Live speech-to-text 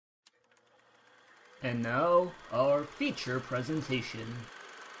And now, our feature presentation.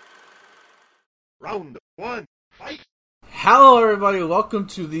 Round one, fight! Hello everybody, welcome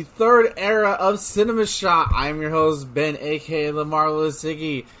to the third era of Cinema Shot. I'm your host, Ben, aka The Marvelous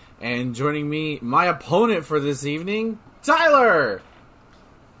Iggy, and joining me, my opponent for this evening, Tyler!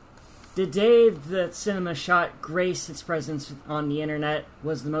 The day that Cinema Shot graced its presence on the internet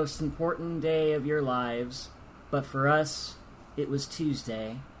was the most important day of your lives, but for us, it was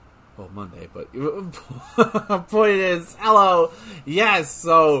Tuesday. Well, Monday, but point is, hello, yes,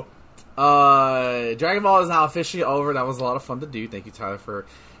 so, Dragon Ball is now officially over. That was a lot of fun to do. Thank you, Tyler, for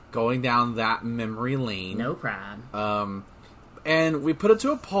going down that memory lane. No problem. And we put it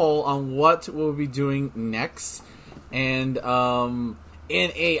to a poll on what we'll be doing next, and, and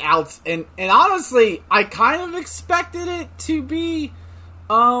honestly, I kind of expected it to be,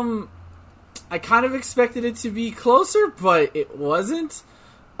 closer, but it wasn't.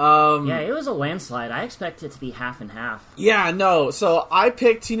 Yeah, it was a landslide. I expected it to be half and half. Yeah, no. So I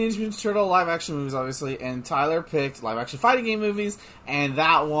picked Teenage Mutant Ninja Turtle live-action movies, obviously, and Tyler picked live-action fighting game movies, and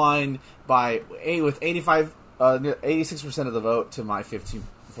that won by 86% of the vote to my 14%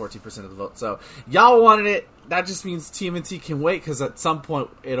 of the vote. So y'all wanted it. That just means TMNT can wait, because at some point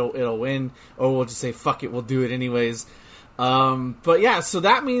it'll win, or we'll just say, fuck it, we'll do it anyways. But yeah, so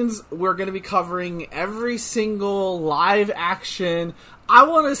that means we're going to be covering every single live-action, I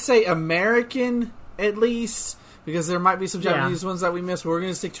want to say American, at least, because there might be some Japanese ones that we missed. We're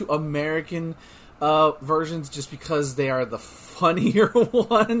going to stick to American versions just because they are the funnier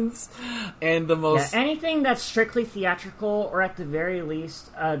ones and the most... Yeah, anything that's strictly theatrical, or at the very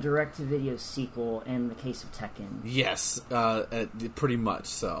least, a direct-to-video sequel in the case of Tekken. Yes, pretty much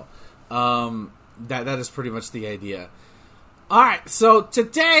so. That is pretty much the idea. Alright, so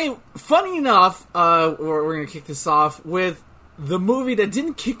today, funny enough, we're going to kick this off with the movie that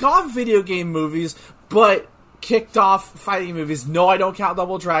didn't kick off video game movies, but kicked off fighting movies. No, I don't count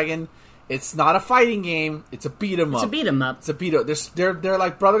Double Dragon. It's not a fighting game. It's a beat-em up. It's a beat-em up. It's a beat-em up. They're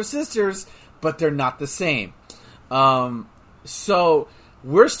like brother sisters, but they're not the same. So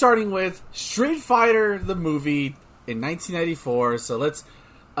we're starting with Street Fighter the movie in 1994. So let's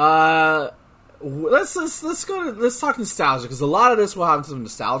talk nostalgia, because a lot of this will have some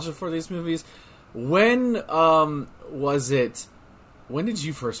nostalgia for these movies. When was it? When did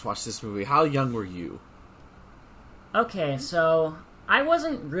you first watch this movie? How young were you? Okay, so I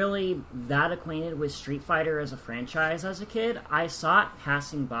wasn't really that acquainted with Street Fighter as a franchise as a kid. I saw it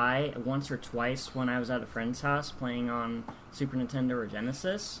passing by once or twice when I was at a friend's house playing on Super Nintendo or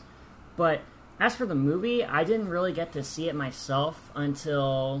Genesis. But as for the movie, I didn't really get to see it myself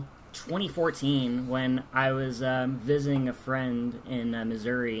until 2014 when I was visiting a friend in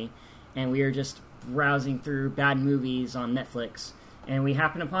Missouri, and we were just browsing through bad movies on Netflix, and we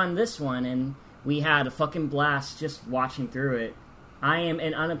happened upon this one, and we had a fucking blast just watching through it. I am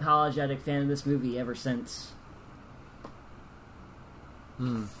an unapologetic fan of this movie ever since.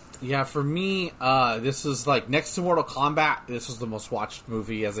 Yeah, for me, this was like next to Mortal Kombat. This was the most watched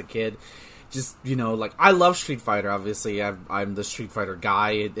movie as a kid. Just, like, I love Street Fighter, obviously. I'm the Street Fighter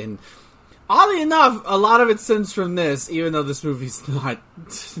guy, and oddly enough, a lot of it stems from this, even though this movie's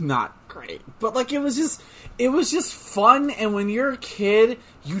not great. But, like, it was just fun, and when you're a kid,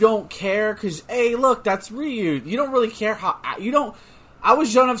 you don't care, because, hey, look, that's Ryu. You don't really care I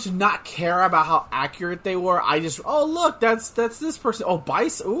was young enough to not care about how accurate they were. I just, oh, look, that's this person. Oh,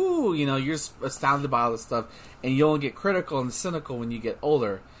 Bice, ooh, you're just astounded by all this stuff, and you only get critical and cynical when you get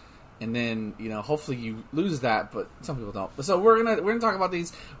older. And then, hopefully you lose that, but some people don't. So we're gonna talk about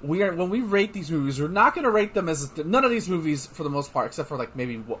these. When we rate these movies, we're not gonna rate them as none of these movies, for the most part, except for like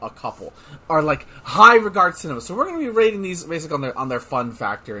maybe a couple, are like high regard cinema. So we're gonna be rating these basically on their fun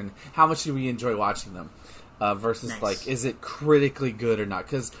factor and how much do we enjoy watching them, versus nice. Like, is it critically good or not?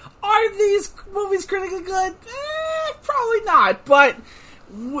 Because are these movies critically good? Probably not. But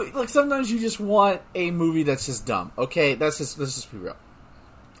like sometimes you just want a movie that's just dumb. Okay, let's just be real.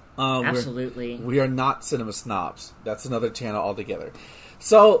 Absolutely. We are not cinema snobs. That's another channel altogether.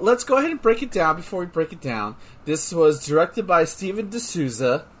 So let's go ahead and break it down. Before we break it down, this was directed by Steven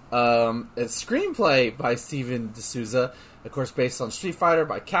D'Souza, a screenplay by Steven D'Souza, of course based on Street Fighter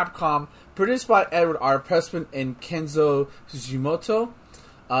by Capcom, produced by Edward R. Pressman and Kenzo Fujimoto,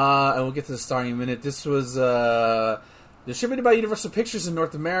 and we'll get to the starring in a minute. This was distributed by Universal Pictures in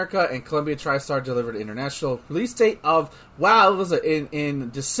North America, and Columbia TriStar delivered international. Release date of, in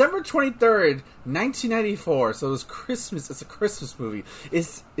December 23rd, 1994. So it was Christmas. It's a Christmas movie.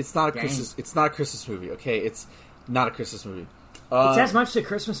 It's not a Christmas. It's not a Christmas movie. Okay, it's not a Christmas movie. It's as much a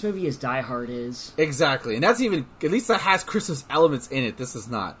Christmas movie as Die Hard is. Exactly, and that's even, at least that has Christmas elements in it. This is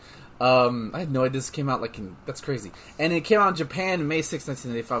not. I had no idea this came out that's crazy. And it came out in Japan May 6,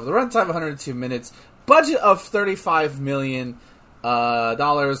 1995 with a runtime of 102 minutes, budget of $35 million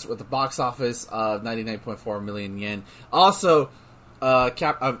with a box office of 99.4 million yen. Also,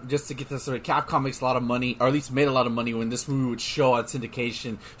 just to get this right, Capcom makes a lot of money, or at least made a lot of money when this movie would show on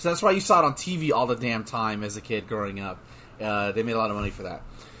syndication. So that's why you saw it on TV all the damn time as a kid growing up. They made a lot of money for that.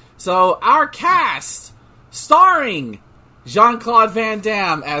 So our cast, starring Jean-Claude Van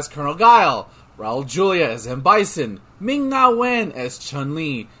Damme as Colonel Guile, Raul Julia as M. Bison, Ming-Na Wen as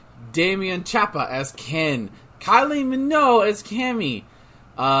Chun-Li, Damian Chapa as Ken, Kylie Minogue as Cammy.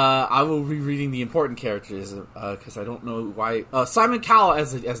 I will be reading the important characters because I don't know why. Simon Cowell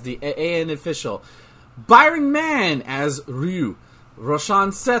as the AN official, Byron Mann as Ryu,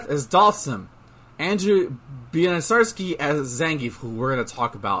 Roshan Seth as Dalsum, Andrew Bianisarski as Zangief, who we're going to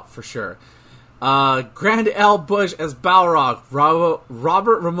talk about for sure. Grand L. Bush as Balrog,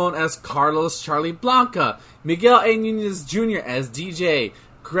 Robert Ramon as Carlos Charlie Blanca, Miguel A. Nunez Jr. as DJ,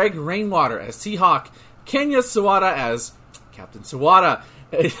 Greg Rainwater as Seahawk, Kenya Sawada as Captain Sawada,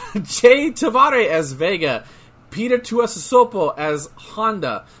 Jay Tavare as Vega, Peter Tuasosopo as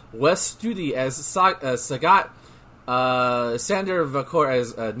Honda, Wes Studi as Sagat, Sander Vakor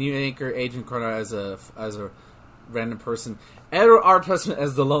as new anchor, Adrian Corner as a random person, Edward R. Pressman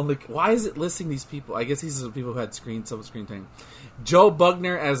as the lonely. Why is it listing these people? I guess these are the people who had some screen time. Joe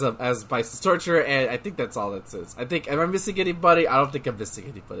Bugner as Bison's torturer, and I think that's all that says. I think, am I missing anybody? I don't think I'm missing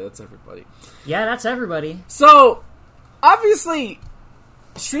anybody. That's everybody. Yeah, that's everybody. So, obviously,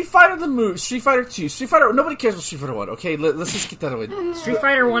 Street Fighter the movie, Street Fighter 2, Street Fighter. Nobody cares about Street Fighter 1. Okay, let's just get that away. Street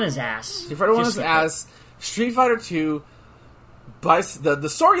Fighter 1 is ass. Street Fighter 1 is ass. Street Fighter 2. The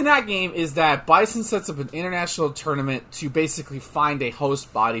story in that game is that Bison sets up an international tournament to basically find a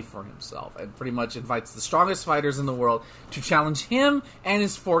host body for himself, and pretty much invites the strongest fighters in the world to challenge him and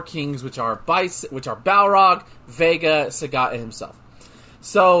his four kings, which are Balrog, Vega, Sagat, and himself.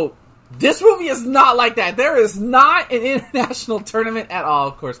 So this movie is not like that. There is not an international tournament at all.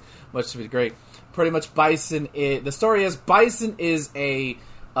 Of course, much to be great. Pretty much, the story is Bison is a.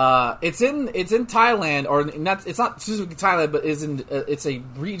 It's in Thailand, or not. It's not specifically Thailand, but it's a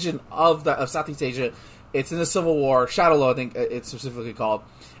region of Southeast Asia. It's in the Civil War, Shadowloo, I think it's specifically called.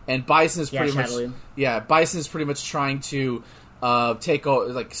 And Bison is pretty much Bison is pretty much trying to start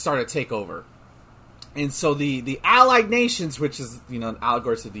a takeover. And so the Allied Nations, which is an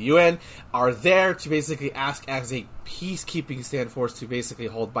allegory to the UN, are there to basically ask as a peacekeeping stand force to basically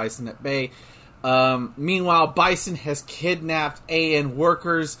hold Bison at bay. Meanwhile, Bison has kidnapped AN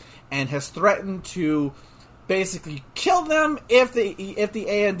workers and has threatened to basically kill them if the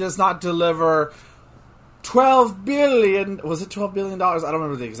AN does not deliver $12 billion. Was it $12 billion? I don't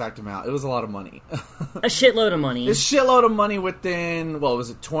remember the exact amount. It was a lot of money. A shitload of money. A shitload of money within,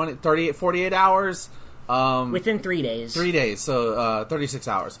 48 hours? Within 3 days. 3 days, so 36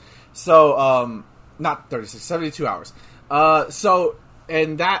 hours. So, not 36, 72 hours.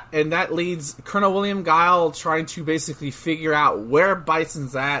 And that leads Colonel William Guile trying to basically figure out where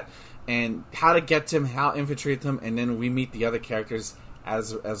Bison's at and how to get to him, how to infiltrate him, and then we meet the other characters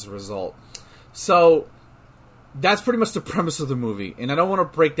as a result. So that's pretty much the premise of the movie. And I don't want to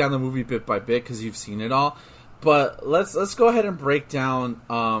break down the movie bit by bit because you've seen it all, but let's go ahead and break down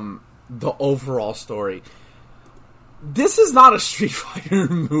the overall story. This is not a Street Fighter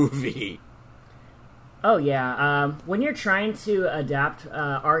movie. Oh, yeah. When you're trying to adapt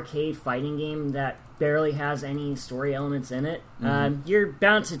arcade fighting game that barely has any story elements in it, you're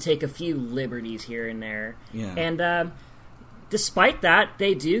bound to take a few liberties here and there. Yeah. And despite that,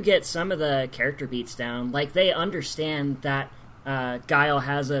 they do get some of the character beats down. Like, they understand that Guile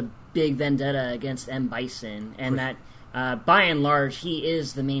has a big vendetta against M. Bison, and that, by and large, he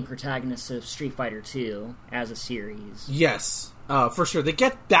is the main protagonist of Street Fighter 2 as a series. Yes, for sure. They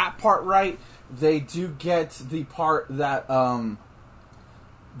get that part right. They do get the part that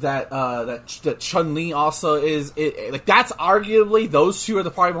Chun-Li also is like that's arguably those two are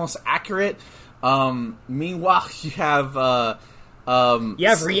the probably most accurate. Meanwhile, you have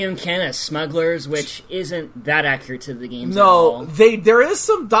Ryu and Ken as smugglers, which isn't that accurate to the games. No, there is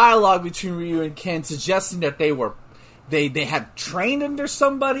some dialogue between Ryu and Ken suggesting that they had trained under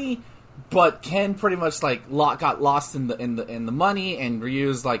somebody. But Ken pretty much got lost in the money, and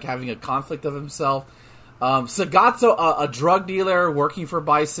Ryu's having a conflict of himself. Sagat's a drug dealer working for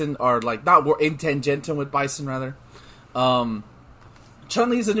Bison, or not in tangential with Bison rather.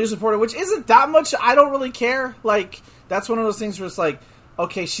 Chun-Li's a news reporter, which isn't that much. I don't really care. That's one of those things where it's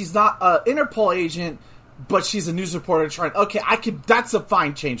okay, she's not an Interpol agent, but she's a news reporter trying. Okay, that's a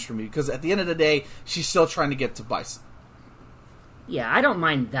fine change for me because at the end of the day, she's still trying to get to Bison. Yeah, I don't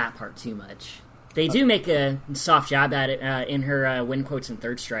mind that part too much. They do make a soft job at it in her win quotes in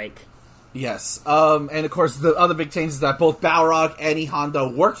Third Strike. Yes, and of course the other big change is that both Balrog and E Honda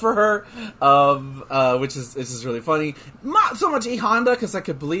work for her, which is really funny. Not so much E Honda because I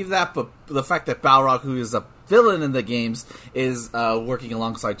could believe that, but the fact that Balrog, who is a villain in the games, is working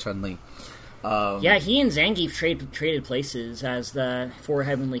alongside Chun-Li. Yeah, he and Zangief traded places as the four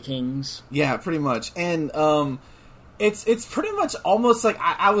Heavenly Kings. Yeah, pretty much, and it's pretty much almost like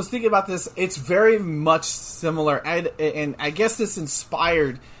I was thinking about this. It's very much similar, and I guess this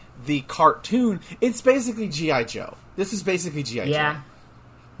inspired the cartoon. It's basically G.I. Joe. This is basically G.I. Joe.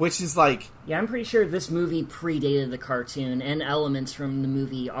 Which is like... Yeah, I'm pretty sure this movie predated the cartoon, and elements from the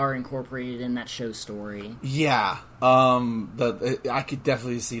movie are incorporated in that show story. Yeah. I could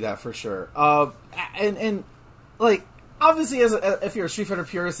definitely see that for sure. And like, obviously, if you're a Street Fighter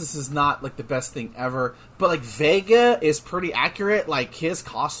purist, this is not, like, the best thing ever. But, like, Vega is pretty accurate. Like, his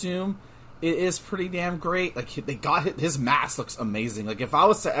costume... It is pretty damn great. Like they got his mask looks amazing. Like if I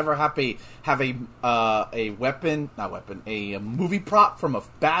was to ever have a movie prop from a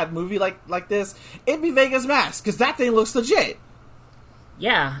bad movie like this, it'd be Vega's mask because that thing looks legit.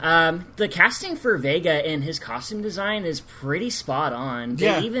 Yeah, the casting for Vega and his costume design is pretty spot on.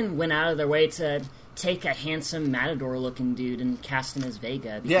 They even went out of their way to take a handsome Matador-looking dude and cast him as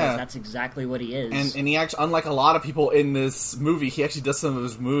Vega, because that's exactly what he is. And he actually, unlike a lot of people in this movie, he actually does some of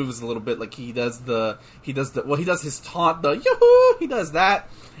his moves a little bit. Like he does his taunt, the yoo-hoo, he does that,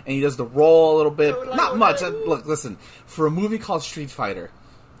 and he does the roll a little bit. Not much. Look, listen, for a movie called Street Fighter,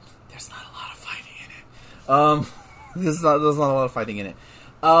 there's not a lot of fighting in it. There's not a lot of fighting in it.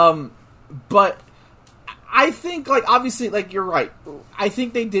 But I think, like, obviously, like, you're right. I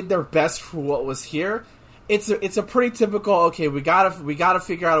think they did their best for what was here. It's a pretty typical, okay, we gotta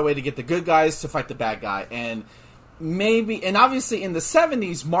figure out a way to get the good guys to fight the bad guy. And obviously in the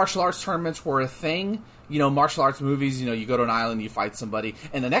 70s, martial arts tournaments were a thing. You know, martial arts movies, you know, you go to an island, you fight somebody.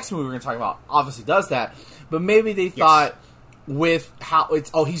 And the next movie we're going to talk about obviously does that. But maybe they thought with how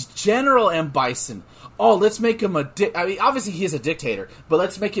he's General M. Bison. Oh, let's make him I mean, obviously he is a dictator, but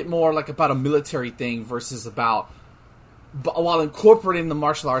let's make it more like about a military thing versus while incorporating the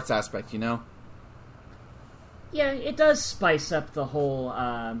martial arts aspect, you know? Yeah, it does spice up the whole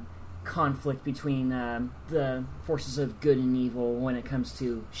conflict between the forces of good and evil when it comes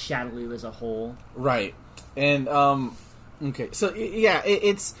to Shadaloo as a whole. Right. And, okay, so, yeah,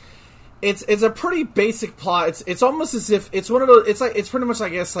 it's a pretty basic plot. It's almost as if it's one of those. It's pretty much, I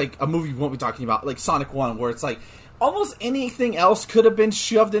guess, like a movie we won't be talking about, like Sonic 1, where it's like almost anything else could have been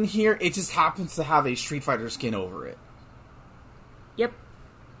shoved in here. It just happens to have a Street Fighter skin over it. Yep.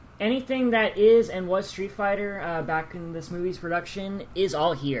 Anything that is and was Street Fighter back in this movie's production is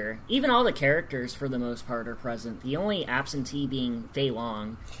all here. Even all the characters, for the most part, are present. The only absentee being Fei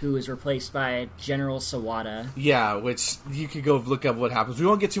Long, who is replaced by General Sawada. Yeah, which you could go look up what happens. We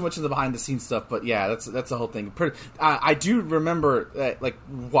won't get too much of the behind-the-scenes stuff, but yeah, that's the whole thing. I do remember, like,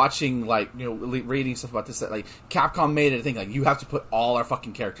 watching, like, you know, reading stuff about this, that, like, Capcom made it a thing, like, you have to put all our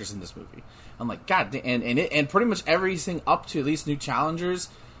fucking characters in this movie. I'm like, God damn, and pretty much everything up to at least New Challengers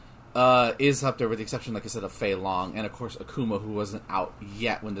is up there, with the exception, like I said, of Fei Long, and of course Akuma, who wasn't out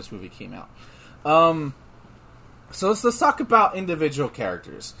yet when this movie came out. So let's talk about individual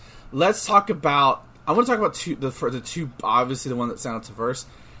characters. Let's talk about. I want to talk about the two, obviously the one that sounded to first.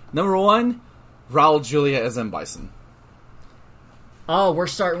 Number one, Raul Julia as M. Bison. Oh, we're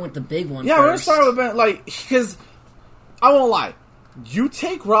starting with the big one. Yeah, we're starting with like, because I won't lie, you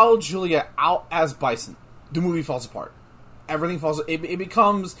take Raul Julia out as Bison, the movie falls apart. Everything falls. It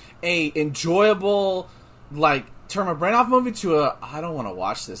becomes a enjoyable, like, turn my brain off movie to I don't want to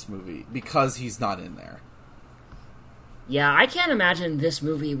watch this movie because he's not in there. Yeah, I can't imagine this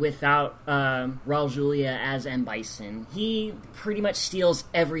movie without Raul Julia as M. Bison. He pretty much steals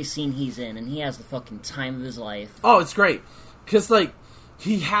every scene he's in, and he has the fucking time of his life. Oh, it's great. Because, like,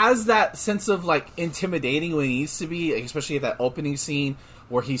 he has that sense of, like, intimidating when he needs to be, especially at that opening scene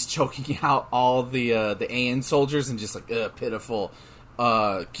where he's choking out all the AN soldiers and just, like, pitiful,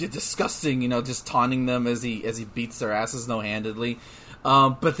 disgusting, you know, just taunting them as he beats their asses no-handedly.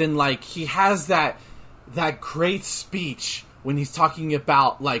 But then, like, he has that great speech when he's talking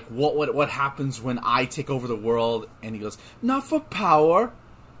about, like, what happens when I take over the world, and he goes, not for power,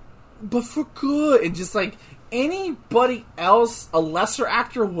 but for good, and just, like, anybody else, a lesser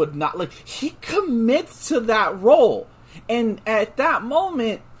actor would not, like, he commits to that role. And at that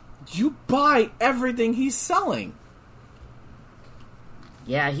moment, you buy everything he's selling.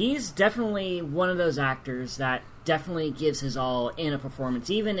 Yeah, he's definitely one of those actors that definitely gives his all in a performance,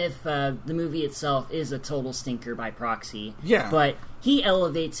 even if the movie itself is a total stinker by proxy. Yeah. But he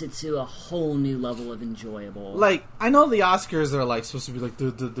elevates it to a whole new level of enjoyable. Like, I know the Oscars are, like, supposed to be, like,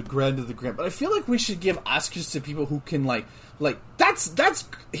 the grand of the grand, but I feel like we should give Oscars to people who can, like,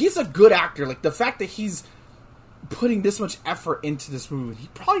 he's a good actor. Like, the fact that he's putting this much effort into this movie, he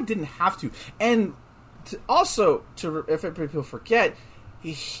probably didn't have to. And if people forget,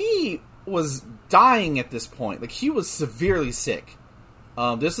 he was dying at this point. Like, he was severely sick.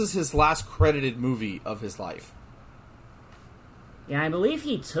 This is his last credited movie of his life. Yeah, I believe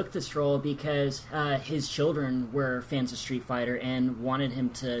he took this role because his children were fans of Street Fighter and wanted him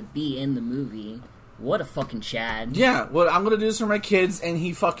to be in the movie. What a fucking Chad. Yeah, well, I'm gonna do this for my kids, and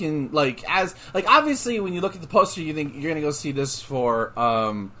he fucking, obviously, when you look at the poster, you think you're gonna go see this for,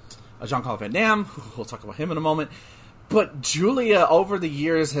 Jean-Claude Van Damme. We'll talk about him in a moment. But Julia, over the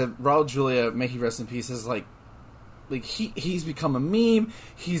years, Raul Julia, may he rest in peace, is he's become a meme.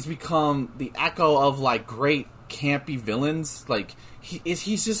 He's become the echo of, like, great campy villains. Like,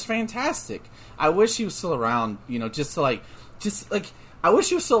 he's just fantastic. I wish he was still around, you know, I wish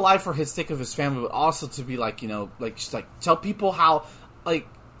he was still alive for his sake of his family, but also to be like, you know, like, just like tell people how, like,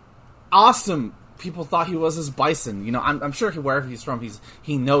 awesome people thought he was as Bison. You know, I'm sure wherever he's from,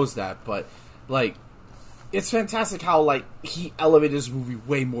 he knows that, but, like, it's fantastic how, like, he elevated this movie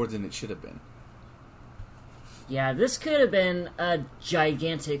way more than it should have been. Yeah, this could have been a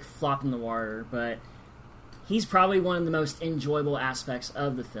gigantic flop in the water, but he's probably one of the most enjoyable aspects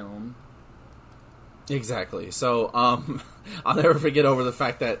of the film. Exactly. So, I'll never forget over the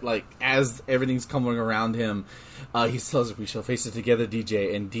fact that, like, as everything's coming around him, he tells us, "We shall face it together,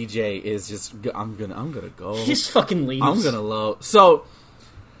 DJ," and DJ is just, I'm gonna go. He just fucking leaves. I'm gonna low. So,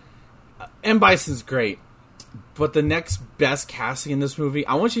 M. Bison's great, but the next best casting in this movie,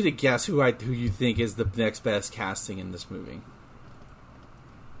 I want you to guess who you think is the next best casting in this movie.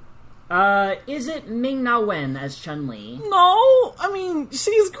 Is it Ming-Na Wen as Chun-Li? No, I mean,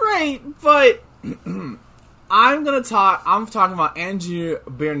 she's great, but I'm talking about Andrew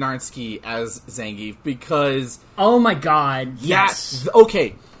Bernardsky as Zangief because... Oh my god, yes.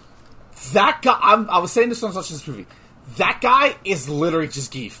 Okay, that guy, I was saying this when I was watching this movie, that guy is literally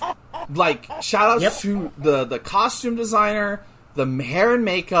just Geef. Like, shout out to the costume designer, the hair and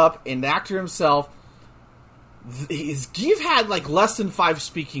makeup, and the actor himself. Geef had, like, less than 5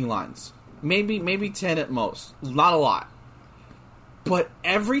 speaking lines. Maybe 10 at most. Not a lot. But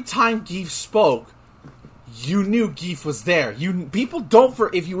every time Geef spoke, you knew Geef was there. If people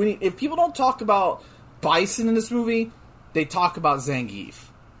don't talk about Bison in this movie, they talk about Zangief.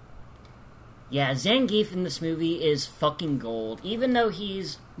 Yeah, Zangief in this movie is fucking gold. Even though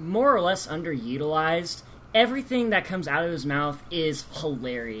he's more or less underutilized, everything that comes out of his mouth is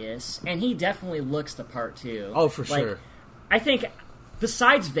hilarious. And he definitely looks the part, too. Oh, for sure. I think,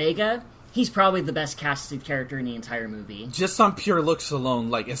 besides Vega, he's probably the best casted character in the entire movie. Just on pure looks alone,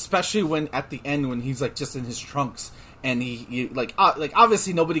 like, especially when, at the end, when he's, like, just in his trunks, and he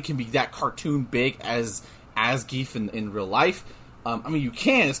obviously nobody can be that cartoon big as Geef in real life. I mean, you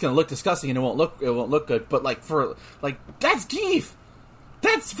can. It's going to look disgusting, and it won't look good. But, like, that's Geef.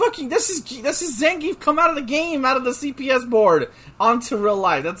 This is Zangief come out of the game, out of the CPS board, onto real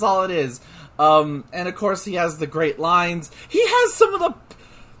life. That's all it is. And of course, he has the great lines. He has some of the...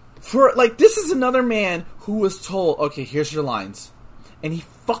 this is another man who was told, okay, here's your lines. And he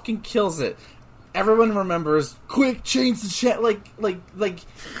fucking kills it. Everyone remembers, quick, change the chat. Like,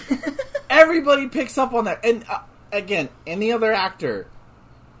 everybody picks up on that. And, again, any other actor,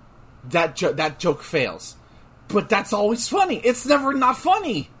 that joke fails. But that's always funny. It's never not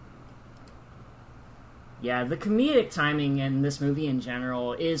funny. Yeah, the comedic timing in this movie in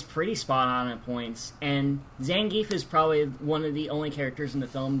general is pretty spot on at points, and Zangief is probably one of the only characters in the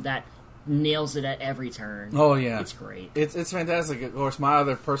film that nails it at every turn. Oh, yeah. It's great. It's fantastic. Of course, my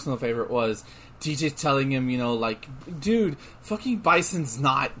other personal favorite was DJ telling him, you know, like, dude, fucking Bison's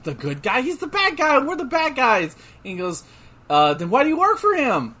not the good guy. He's the bad guy. We're the bad guys. And he goes, then why do you work for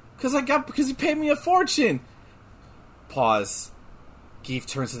him? Because he paid me a fortune. Pause. Geef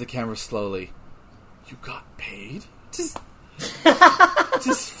turns to the camera slowly. You got paid? Just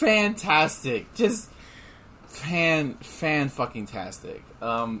fantastic. Just fan fucking tastic.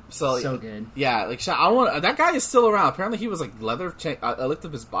 So good. Yeah, like that guy is still around. Apparently he was like I looked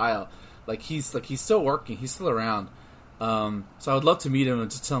up his bio. He's still working. He's still around. So I would love to meet him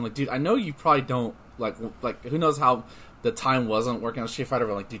and just tell him, like, dude, I know you probably don't like who knows how the time wasn't working on Street Fighter,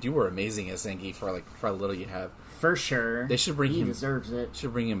 but, like, dude, you were amazing as Zangief for how little you have. For sure. They should bring him. He deserves it.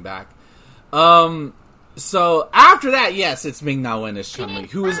 Should bring him back. So after that, yes, it's Ming-Na Wen as Chun-Li,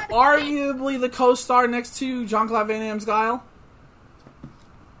 who is arguably the co-star next to Jean-Claude Van Damme's Guile.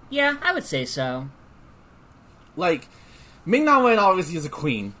 Yeah, I would say so. Like, Ming-Na Wen obviously is a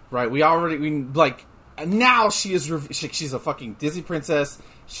queen, right? Now she's a fucking Disney princess.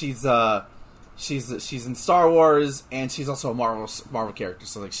 She's in Star Wars, and she's also a Marvel character.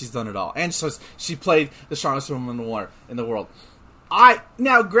 So like, she's done it all, and so she played the strongest woman in the world.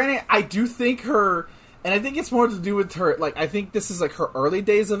 Granted, I do think her, and I think it's more to do with her. Like, I think this is like her early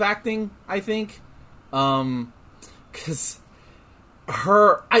days of acting. I think, because.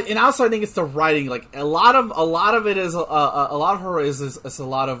 And also I think it's the writing. Like a lot of it is a lot of her is a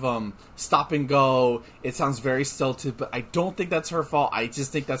lot of stop and go. It sounds very stilted, but I don't think that's her fault. I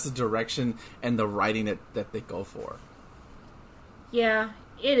just think that's the direction and the writing that they go for. Yeah,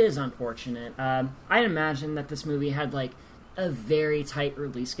 it is unfortunate. I'd imagine that this movie had like a very tight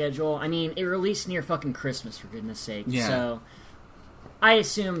release schedule. I mean, it released near fucking Christmas, for goodness sake. Yeah. So I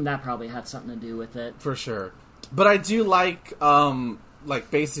assume that probably had something to do with it. For sure. But I do like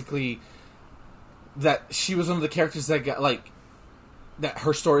basically that she was one of the characters that got that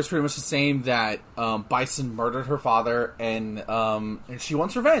her story is pretty much the same. That Bison murdered her father, and she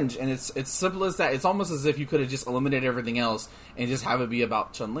wants revenge. And it's simple as that. It's almost as if you could have just eliminated everything else and just have it be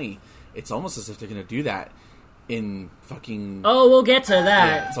about Chun-Li. It's almost as if they're going to do that in fucking. Oh, we'll get to that.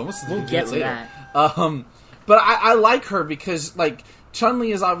 Yeah, it's almost as if we'll get to later. that. But I like her because like.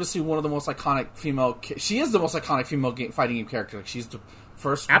 Chun-Li is obviously one of the most iconic female. She is the most iconic female fighting game character. Like, she's the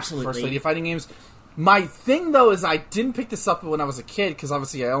first lady of fighting games. My thing though is I didn't pick this up when I was a kid because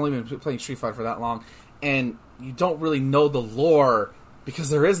obviously I only been playing Street Fighter for that long, and you don't really know the lore because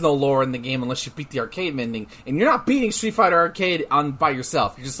there is no lore in the game unless you beat the arcade ending, and you're not beating Street Fighter Arcade by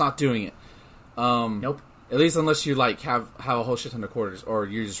yourself. You're just not doing it. Nope. At least unless you like have a whole shit ton of quarters or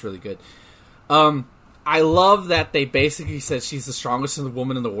you're just really good. I love that they basically said she's the strongest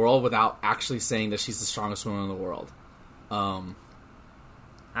woman in the world without actually saying that she's the strongest woman in the world.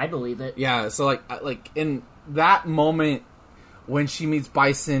 I believe it. Yeah, so like in that moment when she meets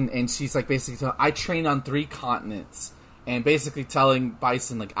Bison and she's like basically I trained on 3 continents and basically telling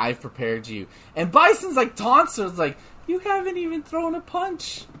Bison like I've prepared you, and Bison's like taunts her like you haven't even thrown a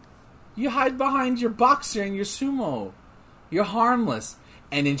punch. You hide behind your boxer and your sumo. You're harmless.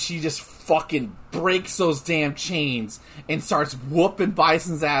 And then she just fucking breaks those damn chains and starts whooping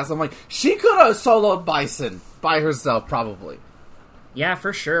Bison's ass. I'm like, she could have soloed Bison by herself, probably. Yeah,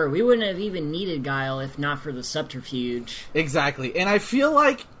 for sure. We wouldn't have even needed Guile if not for the subterfuge. Exactly. And I feel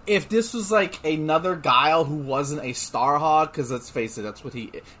like if this was like another Guile who wasn't a Starhawk, because let's face it, that's what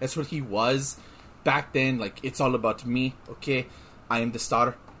he was back then. Like, it's all about me, okay? I am the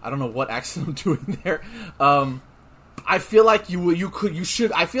starter. I don't know what accent I'm doing there. I feel like you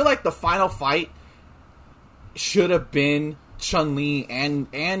should. I feel like the final fight should have been Chun-Li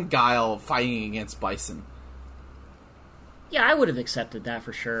and Guile fighting against Bison. Yeah, I would have accepted that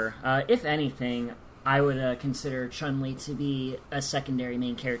for sure. If anything, I would consider Chun-Li to be a secondary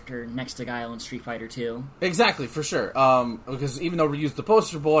main character next to Guile in Street Fighter 2. Exactly, for sure. Because even though Ryu's the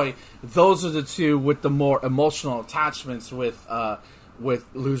poster boy, those are the two with the more emotional attachments with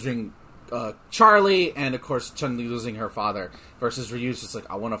losing. Charlie, and of course Chun-Li losing her father, versus Ryu's just like,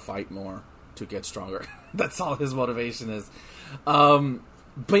 I want to fight more to get stronger. That's all his motivation is.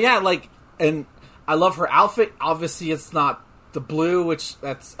 But yeah, like, and I love her outfit. Obviously, it's not the blue, which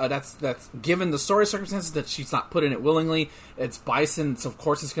that's given the story circumstances that she's not put in it willingly. It's Bison, so of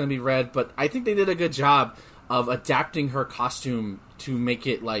course it's going to be red. But I think they did a good job of adapting her costume to make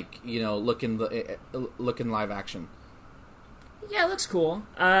it like look in live action. Yeah, it looks cool.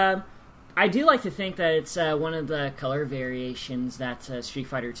 I do like to think that it's one of the color variations that Street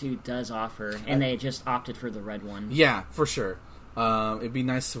Fighter 2 does offer, and they just opted for the red one. Yeah, for sure. It'd be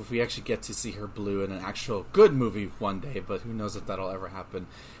nice if we actually get to see her blue in an actual good movie one day, but who knows if that'll ever happen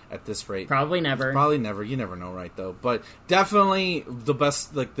at this rate. Probably never. Probably never. You never know, right, though. But definitely the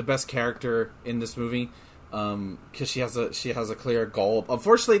best character in this movie. Because she has a clear goal.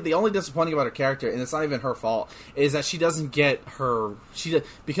 Unfortunately, the only disappointing about her character, and it's not even her fault, is that she doesn't get her.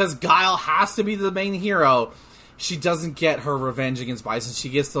 Because Guile has to be the main hero. She doesn't get her revenge against Bison. She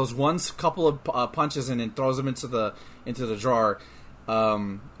gets those couple of punches in and throws them into the drawer.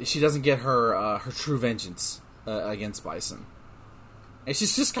 She doesn't get her true vengeance against Bison. And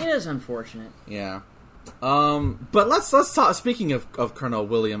she's just. It is unfortunate. Yeah. But let's talk. Speaking of Colonel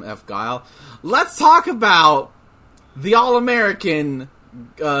William F. Guile, let's talk about the All-American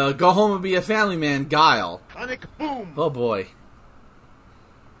go home and be a family man, Guile. Sonic boom. Oh boy.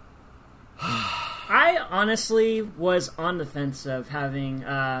 I honestly was on the fence of having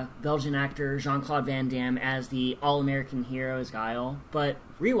Belgian actor Jean-Claude Van Damme as the all-American hero as Guile, but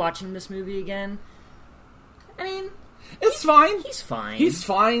rewatching this movie again, I mean, it's fine. He's fine. He's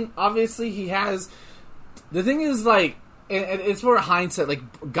fine. Obviously, he has. The thing is, like, and it's more hindsight.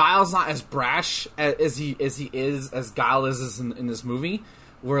 Like, Guile's not as brash as Guile is in this movie,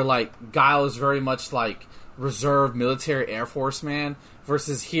 where like Guile is very much like reserve military Air Force man.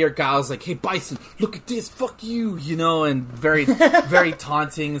 Versus here, Guile's like, "Hey, Bison, look at this, fuck you," and very, very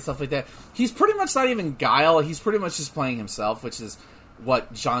taunting and stuff like that. He's pretty much not even Guile. He's pretty much just playing himself, which is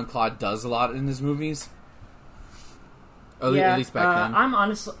what Jean-Claude does a lot in his movies. At least back then. I'm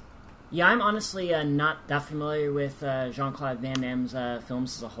honestly not that familiar with Jean-Claude Van Damme's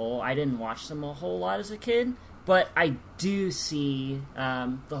films as a whole. I didn't watch them a whole lot as a kid, but I do see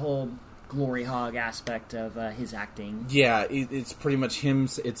the whole glory hog aspect of his acting. Yeah, it's pretty much him.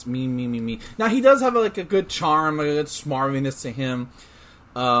 It's me. Now, he does have a good charm, a good smarminess to him.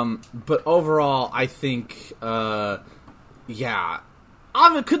 But overall, I think, could there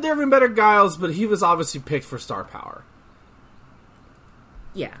have been better Guiles, but he was obviously picked for star power.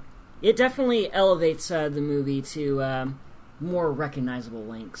 Yeah. It definitely elevates the movie to more recognizable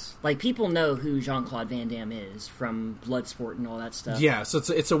links. Like, people know who Jean-Claude Van Damme is from Bloodsport and all that stuff. Yeah, so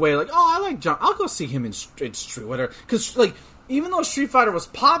it's a way like, oh, I like John. I'll go see him in Street Fighter. Because, like, even though Street Fighter was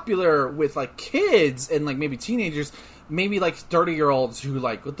popular with, like, kids and, like, maybe teenagers, maybe, like, 30-year-olds who,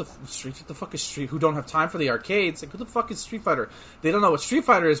 like, what the fuck is Street... who don't have time for the arcades, like, what the fuck is Street Fighter? They don't know what Street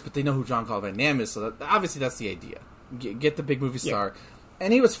Fighter is, but they know who Jean-Claude Van Damme is, so obviously that's the idea. Get the big movie star. Yeah.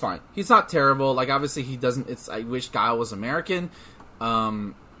 And he was fine. He's not terrible. Like, obviously, he doesn't... I wish Guile was American.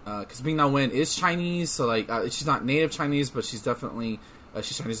 Because Ming Na Wen is Chinese, so, like, she's not native Chinese, but she's definitely...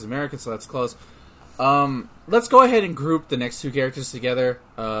 she's Chinese-American, so that's close. Let's go ahead and group the next two characters together.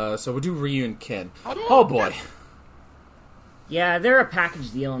 So we'll do Ryu and Ken. Oh, boy. Yeah, they're a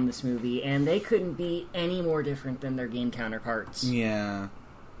package deal in this movie, and they couldn't be any more different than their game counterparts. Yeah.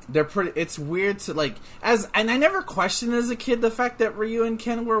 They're pretty. It's weird to like and I never questioned as a kid the fact that Ryu and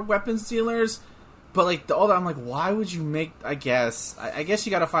Ken were weapons dealers, but like I'm like, why would you make? I guess you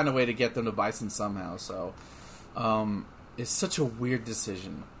got to find a way to get them to Bison somehow. So, it's such a weird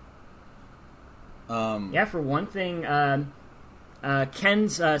decision. Yeah, for one thing,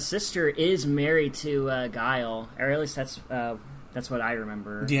 Ken's sister is married to Guile, or at least that's what I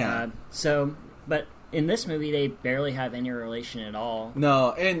remember. Yeah. But in this movie, they barely have any relation at all.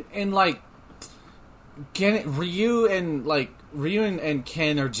 No, and like, Ryu and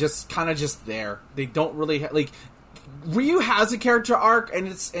Ken are just kind of just there. They don't really like. Ryu has a character arc, and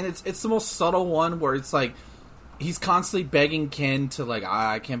it's the most subtle one where it's like he's constantly begging Ken to like,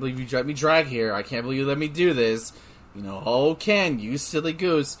 I can't believe you let me drag here. I can't believe you let me do this. Oh Ken, you silly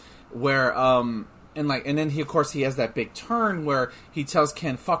goose. Where And then he has that big turn where he tells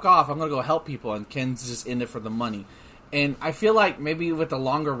Ken, "Fuck off! I'm gonna go help people," and Ken's just in it for the money. And I feel like maybe with a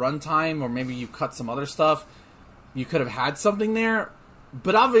longer runtime, or maybe you cut some other stuff, you could have had something there.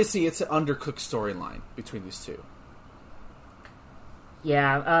 But obviously, it's an undercooked storyline between these two.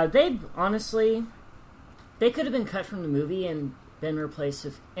 Yeah, they could have been cut from the movie and been replaced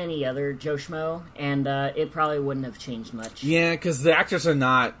with any other Joe Schmo, and it probably wouldn't have changed much. Yeah, because the actors are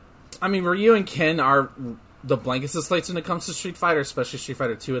not. I mean, Ryu and Ken are the blankets of slates when it comes to Street Fighter, especially Street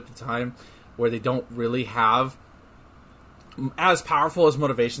Fighter 2 at the time, where they don't really have as powerful as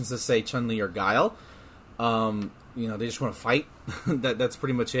motivations as, say, Chun-Li or Guile. They just want to fight. That's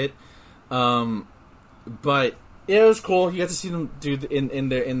pretty much it. But it was cool. You got to see them do in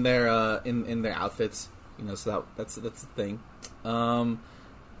their outfits. So that's the thing.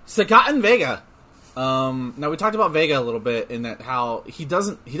 Sagat and Vega. Now we talked about Vega a little bit in that how he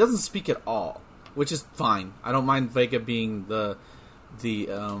doesn't speak at all, which is fine. I don't mind Vega being the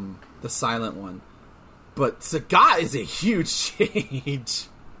silent one, but Sagat is a huge change.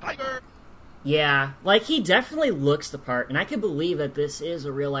 Tiger. Yeah, like he definitely looks the part, and I can believe that this is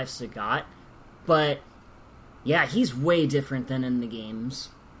a real life Sagat, but yeah, he's way different than in the games.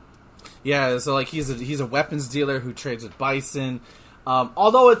 Yeah, so like he's a weapons dealer who trades with Bison.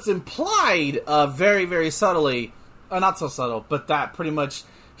 Although it's implied very, very subtly, not so subtle, but that pretty much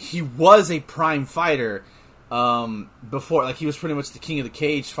he was a prime fighter before. Like, he was pretty much the king of the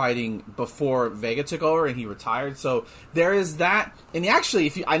cage fighting before Vega took over and he retired. So there is that. And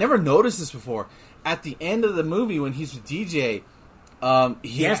actually, I never noticed this before, at the end of the movie when he's with DJ,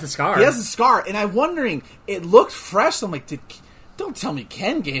 he has the scar. He has the scar. And I'm wondering, it looked fresh. I'm like, don't tell me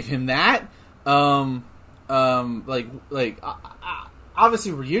Ken gave him that.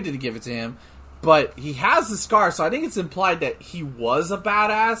 Obviously Ryu didn't give it to him, but he has the scar, so I think it's implied that he was a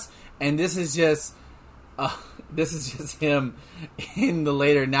badass, and this is just this is just him in the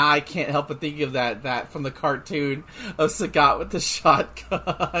later. Now I can't help but think of that from the cartoon of Sagat with the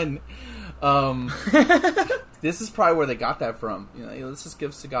shotgun. This is probably where they got that from. Let's just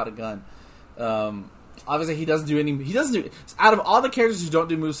give Sagat a gun. Obviously, he doesn't do. Out of all the characters who don't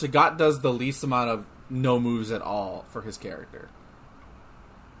do moves, Sagat does the least amount of no moves at all for his character.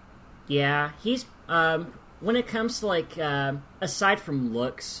 Yeah, he's when it comes to aside from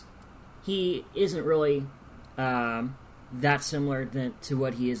looks, he isn't really that similar to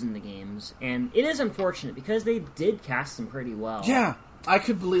what he is in the games, and it is unfortunate because they did cast him pretty well. Yeah, I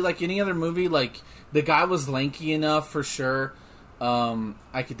could believe any other movie, the guy was lanky enough for sure.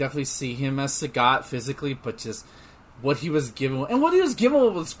 I could definitely see him as Sagat physically, but just what he was given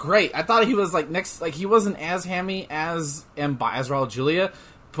was great. I thought he was he wasn't as hammy as Raul Julia,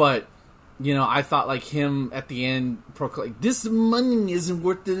 but I thought him at the end proclaim, "This money isn't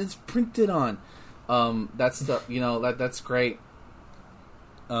worth it. It's printed on." That's great.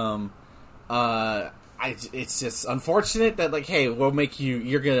 It's just unfortunate that hey, we'll make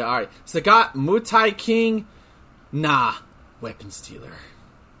you're gonna all right. Sagat, Muay King, nah. Weapon stealer.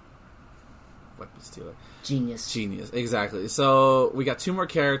 Genius, exactly. So we got two more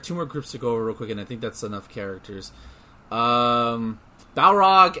groups to go over real quick, and I think that's enough characters.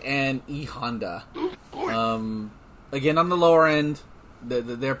 Balrog and E Honda. Again, on the lower end,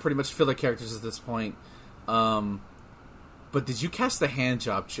 they're pretty much filler characters at this point. But did you catch the hand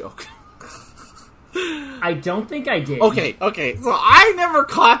job joke? I don't think I did. Okay. So I never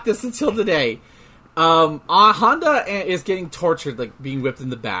caught this until today. Honda is getting tortured, being whipped in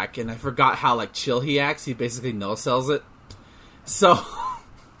the back, and I forgot how chill he acts. He basically no-sells it. So,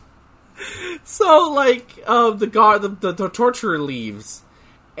 the guard, the torturer leaves,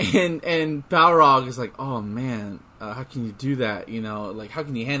 and Balrog is like, "Oh man, how can you do that? How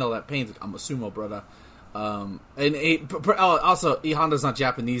can you handle that pain?" He's like, "I'm a sumo, brother." Also, E Honda's not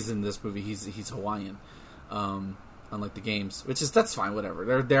Japanese in this movie. He's Hawaiian. Unlike the games, that's fine,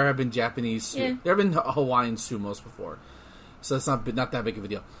 whatever. There have been Japanese, there have been Hawaiian sumos before, so it's not that big of a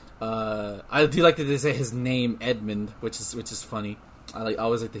deal. I do like that they say his name Edmund, which is funny. I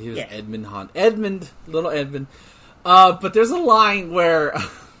always like that he was Edmund, little Edmund. But there's a line where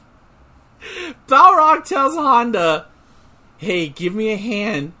Balrog tells Honda, "Hey, give me a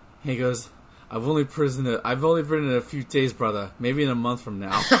hand." He goes, I've only been in a few days, brother. Maybe in a month from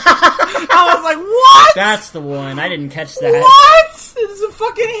now." I was like, what? That's the one. I didn't catch that. What? It's a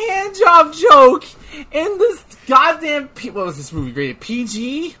fucking hand job joke. In this goddamn... What was this movie rated?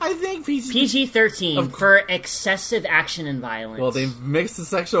 PG, I think? PG-13 for excessive action and violence. Well, they mixed the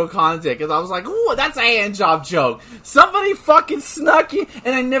sexual content, because I was like, ooh, that's a hand job joke. Somebody fucking snuck it.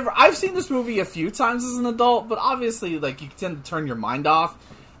 And I've seen this movie a few times as an adult, but obviously, you tend to turn your mind off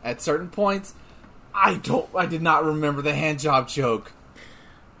at certain points. I did not remember the hand job joke.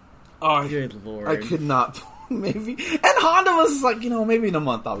 Oh, good lord! I could not. Maybe, and Honda was like, maybe in a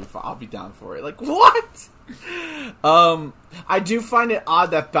month I'll be down for it. What? I do find it odd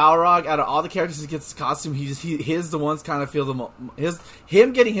that Balrog, out of all the characters who gets his costume, his the ones kind of feel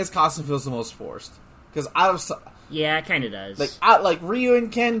him getting his costume feels the most forced. Because yeah, it kind of does. Ryu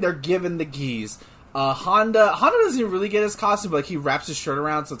and Ken, they're given the gis. Honda doesn't really get his costume, but he wraps his shirt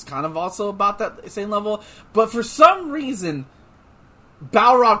around, so it's kind of also about that same level. But for some reason,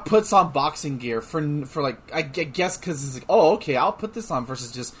 Balrog puts on boxing gear for I guess because he's like, oh, okay, I'll put this on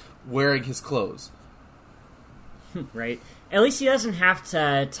versus just wearing his clothes. Right. At least he doesn't have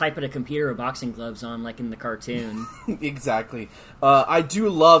to type at a computer with boxing gloves on like in the cartoon. Exactly. I do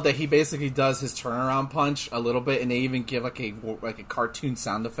love that he basically does his turnaround punch a little bit, and they even give a cartoon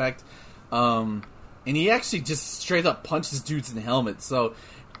sound effect. And he actually just straight up punches dudes in the helmet. So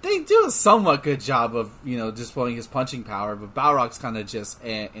they do a somewhat good job of, displaying his punching power, but Balrog's kind of just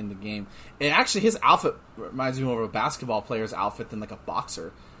in the game. And actually, his outfit reminds me more of a basketball player's outfit than a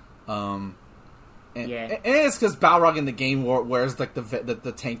boxer. And it's because Balrog in the game wears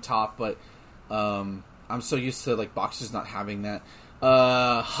the tank top, but I'm so used to boxers not having that.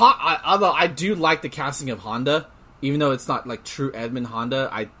 Although I do like the casting of Honda, even though it's not true Edmund Honda,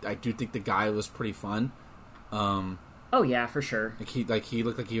 I do think the guy was pretty fun. Oh yeah, for sure. He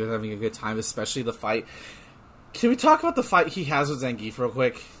looked like he was having a good time, especially the fight. Can we talk about the fight he has with Zangief real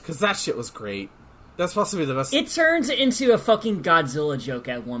quick? Because that shit was great. That's possibly the best. It turns into a fucking Godzilla joke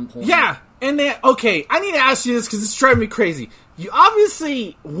at one point. Yeah, and then I need to ask you this because it's driving me crazy. You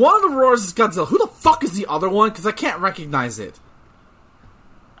obviously one of the roars is Godzilla. Who the fuck is the other one? Because I can't recognize it.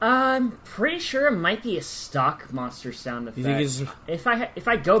 I'm pretty sure it might be a stock monster sound effect. You think it's... If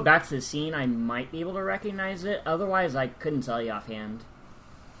I go back to the scene, I might be able to recognize it. Otherwise, I couldn't tell you offhand.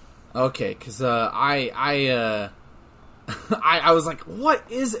 Okay, because I was like, what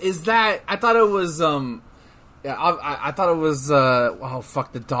is that? I thought it was yeah, I thought it was oh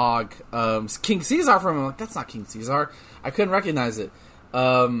fuck the dog, King Caesar from him. Like, that's not King Caesar. I couldn't recognize it.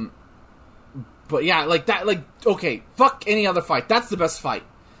 But yeah, like that, like okay, fuck any other fight. That's the best fight.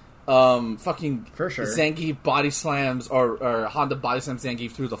 Fucking For sure. Zangief body slams or Honda body slams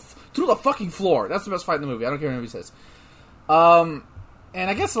Zangief through the fucking floor. That's the best fight in the movie. I don't care what anybody says. And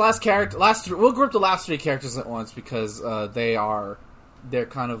I guess we'll group the last three characters at once because they're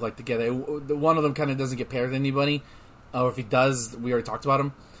kind of like together. One of them kind of doesn't get paired with anybody, or if he does, we already talked about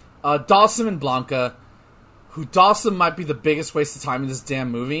him. Dawson and Blanca, who Dawson might be the biggest waste of time in this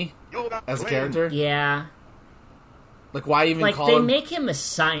damn movie as a character. Yeah. Like, why even Like, call they him? make him a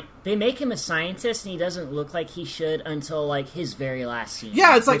scientist, and he doesn't look like he should until, like, his very last scene.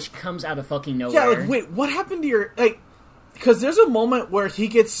 Yeah, it's like- which comes out of fucking nowhere. Yeah, like, wait, what happened to your... Like, because there's a moment where he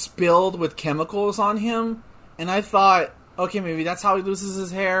gets spilled with chemicals on him, and I thought, okay, maybe that's how he loses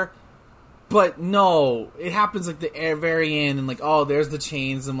his hair. But no, it happens, like, the very end, and, like, oh, there's the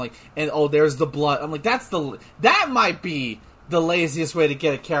chains, and, like, and, oh, there's the blood. I'm like, that might be the laziest way to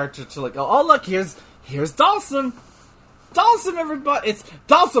get a character to, like, oh, look, here's Dawson. Dawson, everybody! It's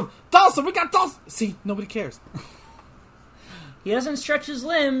Dawson! Dawson! We got Dawson! See, nobody cares. He doesn't stretch his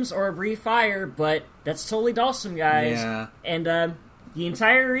limbs or breathe fire, but that's totally Dawson, guys. Yeah. And the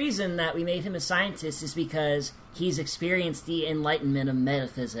entire reason that we made him a scientist is because he's experienced the enlightenment of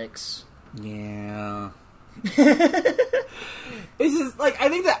metaphysics. Yeah. It's just, like, I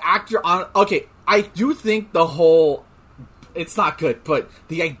think the actor on... Okay, I do think the whole... It's not good, but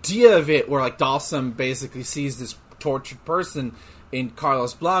the idea of it where, like, Dawson basically sees this tortured person in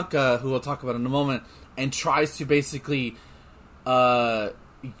Carlos Blanca, who we'll talk about in a moment, and tries to basically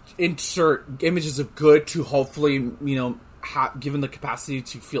insert images of good to hopefully, you know, give him the capacity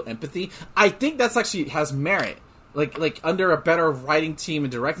to feel empathy. I think that's actually has merit. Like under a better writing team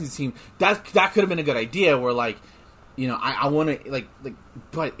and directing team, that could have been a good idea. Where, like, you know, I want to like,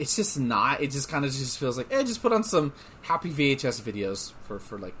 but it's just not. It just kind of just feels like, just put on some happy VHS videos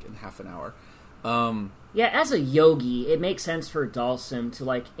for like in half an hour. Yeah, as a yogi, it makes sense for Dawson to,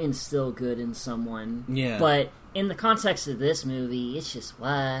 like, instill good in someone. Yeah. But in the context of this movie, it's just,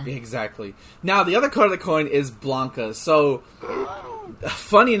 what? Exactly. Now, the other card of the coin is Blanca. So,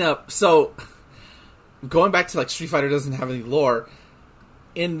 funny enough, so, going back to, like, Street Fighter doesn't have any lore,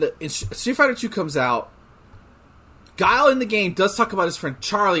 in Street Fighter 2 comes out, Guile in the game does talk about his friend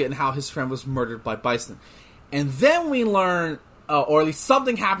Charlie and how his friend was murdered by Bison. And then we learn... or at least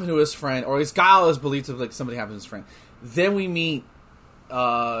something happened to his friend, or at least Guile is believed to have, like, somebody happened to his friend. Then we meet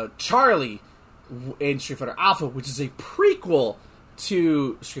Charlie in Street Fighter Alpha, which is a prequel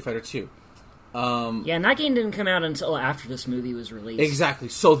to Street Fighter 2. Yeah, and that game didn't come out until after this movie was released. Exactly.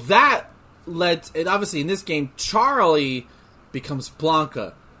 So that led... And obviously, in this game, Charlie becomes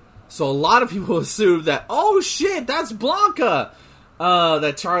Blanca. So a lot of people assume that, oh shit, that's Blanca!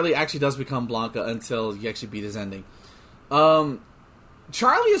 That Charlie actually does become Blanca until you actually beat his ending.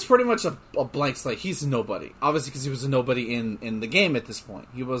 Charlie is pretty much a blank slate. He's a nobody. Obviously, because he was a nobody in the game at this point.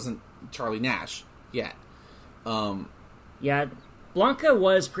 He wasn't Charlie Nash yet. Yeah, Blanca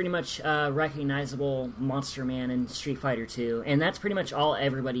was pretty much a recognizable Monster Man in Street Fighter 2, and that's pretty much all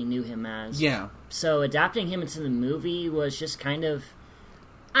everybody knew him as. Yeah. So adapting him into the movie was just kind of,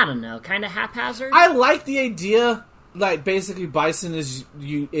 I don't know, kind of haphazard. I like the idea. Like, basically, Bison is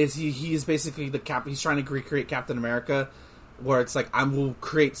basically the he's trying to recreate Captain America, where it's like, I will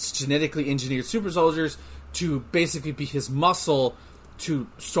create genetically engineered super soldiers to basically be his muscle to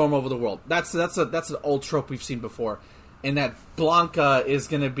storm over the world. That's an old trope we've seen before, and that Blanca is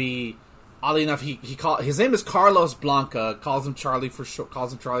going to be, oddly enough, his name is Carlos Blanca. Calls him Charlie for short.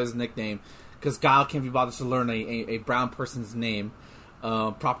 Calls him Charlie as a nickname because Guile can't be bothered to learn a brown person's name,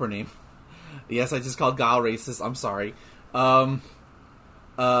 proper name. Yes, I just called Guile racist. I'm sorry. So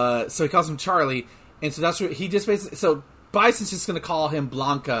he calls him Charlie, and so that's what he just basically. So Bison's just going to call him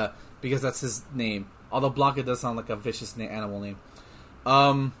Blanca because that's his name. Although Blanca does sound like a vicious animal name.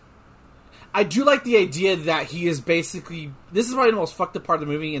 I do like the idea that he is basically... This is probably the most fucked up part of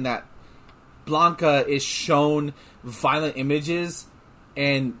the movie, in that Blanca is shown violent images,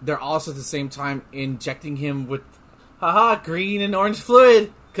 and they're also at the same time injecting him with green and orange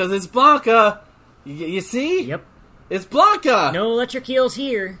fluid, because it's Blanca. You see? Yep. It's Blanca! No electric eels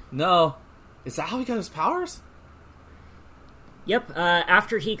here. No. Is that how he got his powers? Yep.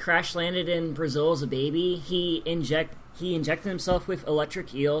 After he crash landed in Brazil as a baby, he injected himself with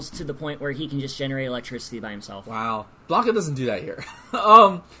electric eels to the point where he can just generate electricity by himself. Wow. Blanca doesn't do that here.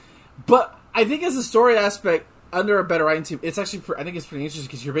 But I think as a story aspect, under a better writing team, it's actually I think it's pretty interesting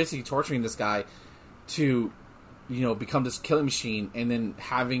because you're basically torturing this guy to, become this killing machine, and then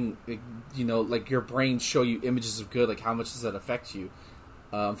having, like your brain show you images of good. Like, how much does that affect you?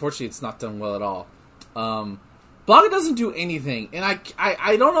 Unfortunately, it's not done well at all. Blanca doesn't do anything, and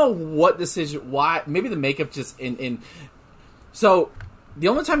I don't know what decision, why. Maybe the makeup just in. So the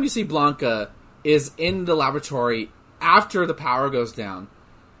only time you see Blanca is in the laboratory after the power goes down,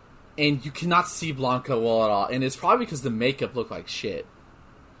 and you cannot see Blanca well at all, and it's probably because the makeup looked like shit.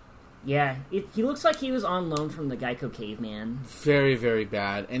 Yeah, he looks like he was on loan from the Geico Caveman. Very, very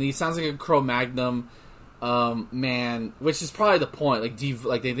bad, and he sounds like a Cro-Magnon man, which is probably the point. Like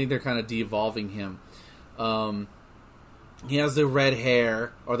they think they're kind of de-evolving him. He has the red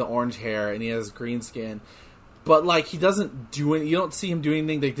hair or the orange hair, and he has green skin. But like he doesn't do it. You don't see him doing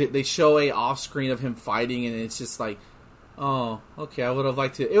anything. They show a off screen of him fighting, and it's just like, oh, okay. I would have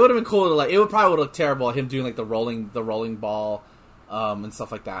liked to. It would have been cool to like. It would probably look terrible him doing like the rolling ball, and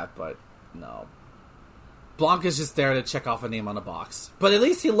stuff like that. But no, Blanca's just there to check off a name on a box. But at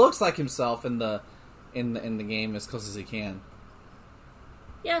least he looks like himself in the game as close as he can.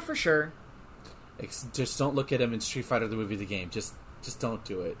 Yeah, for sure. Just don't look at him in Street Fighter the movie, the game. Just don't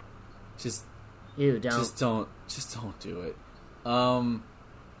do it. Ew, don't. Just don't do it. I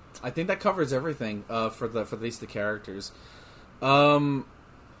think that covers everything for at least the characters. Anything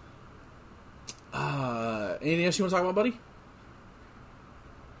else you want to talk about, buddy?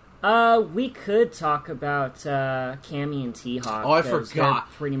 We could talk about Cammy and T-Hawk. Oh, I forgot. They're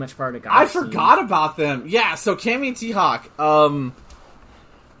pretty much part of God. I forgot about them. Yeah, so Cammy and T-Hawk.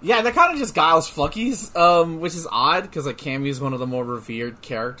 Yeah, they're kind of just Guile's flunkies, which is odd because like Cammy is one of the more revered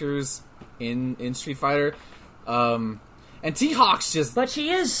characters in Street Fighter, and T-Hawk's just. But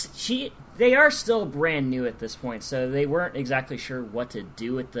they are still brand new at this point, so they weren't exactly sure what to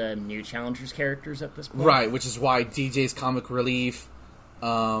do with the new challengers characters at this point. Right, which is why DJ's comic relief.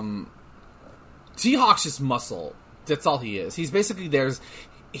 T-Hawk's just muscle. That's all he is. He's basically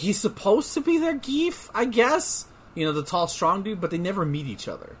he's supposed to be their Geef, I guess. The tall, strong dude, but they never meet each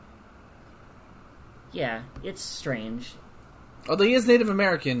other. Yeah, it's strange. Although he is Native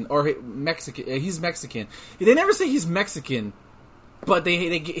American or Mexican, he's Mexican. They never say he's Mexican, but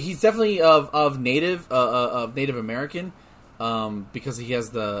he's definitely of Native American, because he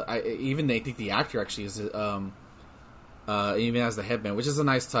has even they think the actor actually is even has the headband, which is a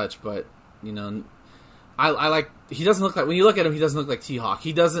nice touch. But I like he doesn't look like when you look at him, he doesn't look like T-Hawk.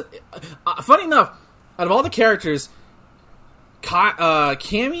 He doesn't. Funny enough, out of all the characters,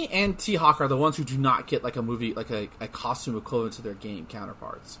 Cammy and T-Hawk are the ones who do not get like a movie, like a costume equivalent to their game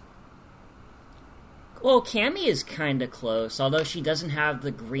counterparts. Well, Cammy is kind of close, although she doesn't have the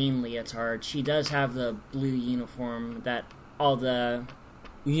green leotard. She does have the blue uniform that all the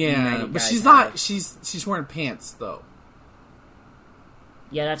but she's have. not. She's wearing pants though.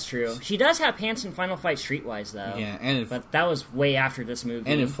 Yeah, that's true. She does have pants in Final Fight Streetwise though. Yeah, but that was way after this movie.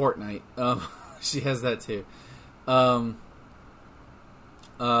 And in Fortnite, she has that too.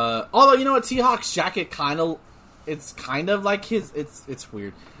 Although you know what, T-Hawk's jacket it's kind of like his. It's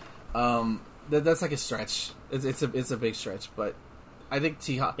weird. That's like a stretch. It's a big stretch, but I think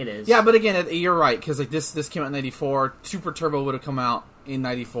T-Hawk. It is. Yeah, but again, you're right because like this came out in '94. Super Turbo would have come out in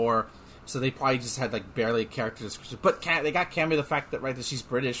 '94, so they probably just had like barely a character description. But they got Cammy the fact that she's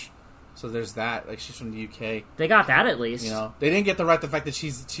British, so there's that. Like she's from the UK. They got that at least. They didn't get the fact that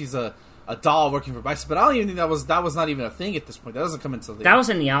she's a doll working for Bison, but I don't even think that was not even a thing at this point. That doesn't come until that was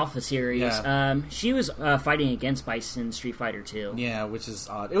in the Alpha series. Yeah. She was fighting against Bison in Street Fighter 2. Yeah, which is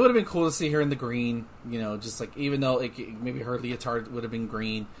odd. It would have been cool to see her in the green, just like even though maybe her leotard would have been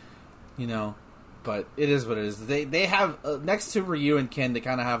green, but it is what it is. They have next to Ryu and Ken, they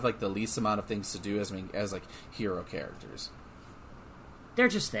kind of have like the least amount of things to do as like hero characters. They're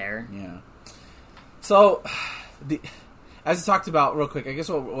just there. Yeah. So as we talked about real quick, I guess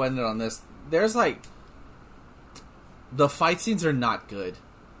we'll end it on this. There's like the fight scenes are not good.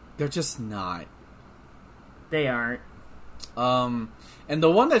 They're just not. They aren't. And the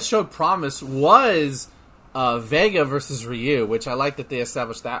one that showed promise was Vega versus Ryu, which I like that they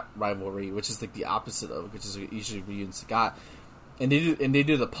established that rivalry, which is like the opposite of, which is usually Ryu and Sagat. And they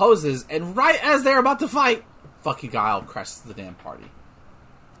do the poses, and right as they're about to fight, fucking Guile crashes the damn party.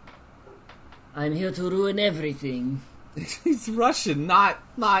 I'm here to ruin everything. He's Russian, not.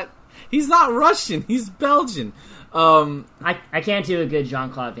 He's not Russian. He's Belgian. I can't do a good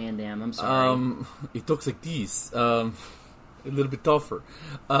Jean-Claude Van Damme. I'm sorry. It looks like this. A little bit tougher.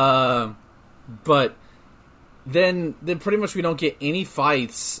 But then pretty much we don't get any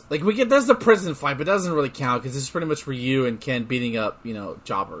fights. Like there's the prison fight, but it doesn't really count because it's pretty much Ryu and Ken beating up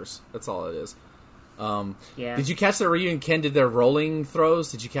jobbers. That's all it is. Yeah. Did you catch that Ryu and Ken did their rolling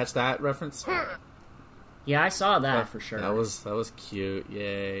throws? Did you catch that reference? Yeah, I saw that for sure. That was cute.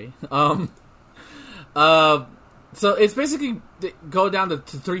 Yay. So it's basically go down to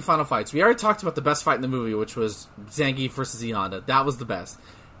 3 final fights. We already talked about the best fight in the movie, which was Zangief versus E Honda. That was the best.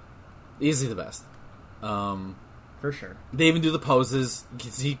 Easily the best. For sure. They even do the poses.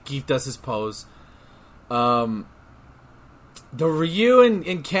 Geef does his pose. The Ryu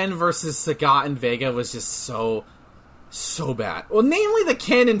and Ken versus Sagat and Vega was just so bad. Well, namely the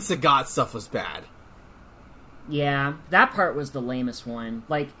Ken and Sagat stuff was bad. Yeah, that part was the lamest one.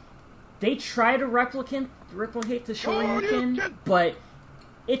 Like, they try to replicate the Shoryuken, but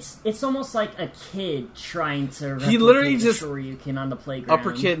it's almost like a kid trying to replicate he literally the just Shoryuken on the playground.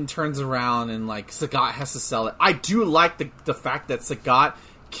 Uppercut and turns around, and like Sagat has to sell it. I do like the fact that Sagat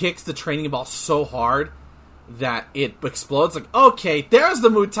kicks the training ball so hard that it explodes. Like, okay, there's the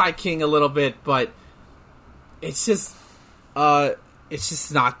Muay Thai King a little bit, but it's just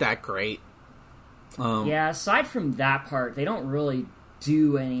not that great. Yeah, aside from that part, they don't really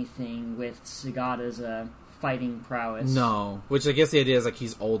do anything with Sagata's fighting prowess. No, which I guess the idea is like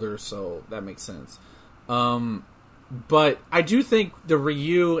he's older, so that makes sense. But I do think the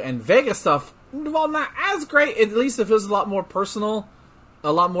Ryu and Vega stuff, while not as great, at least it feels a lot more personal,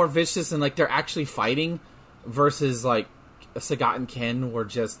 a lot more vicious, and like they're actually fighting versus like Sagat and Ken were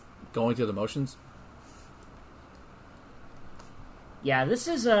just going through the motions. Yeah, this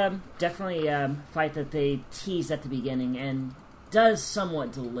is definitely a fight that they teased at the beginning and does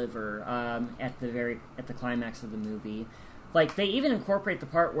somewhat deliver at the climax of the movie. Like, they even incorporate the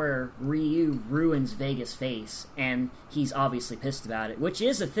part where Ryu ruins Vega's face, and he's obviously pissed about it, which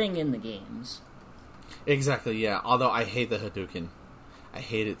is a thing in the games. Exactly, yeah. Although I hate the Hadouken. I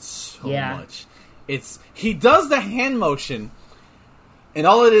hate it so much. He does the hand motion, and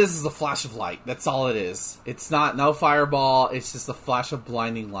all it is a flash of light. That's all it is. It's no fireball. It's just a flash of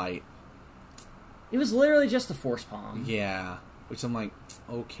blinding light. It was literally just a force palm. Yeah, which I'm like,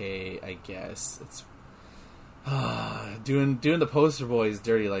 okay, I guess it's doing the poster boys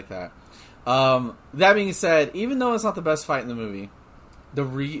dirty like that. That being said, even though it's not the best fight in the movie,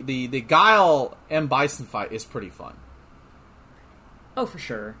 the Guile and Bison fight is pretty fun. Oh, for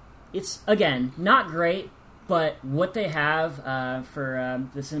sure. It's, again, not great, but what they have for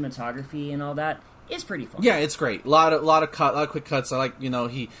the cinematography and all that is pretty fun. Yeah, it's great. A lot of quick cuts. I like,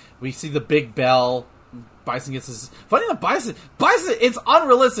 we see the big bell. Bison gets his... Funny enough, Bison, it's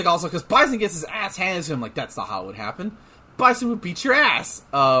unrealistic also, because Bison gets his ass handed to him. Like, that's not how it would happen. Bison would beat your ass,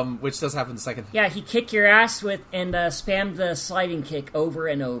 which does happen in the second. Yeah, he kick your ass with and spam the sliding kick over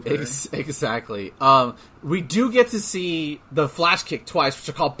and over. Exactly. We do get to see the flash kick twice, which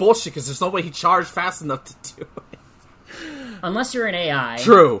are called bullshit, because there's no way he charged fast enough to do it. Unless you're an AI.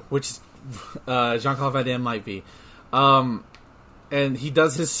 True, which Jean-Claude Van Damme might be. And he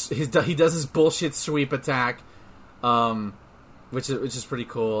does his bullshit sweep attack, which is pretty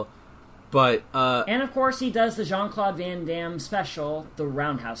cool. But and of course he does the Jean-Claude Van Damme special, the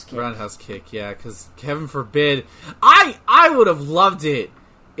roundhouse kick. Roundhouse kick, yeah, because heaven forbid, I would have loved it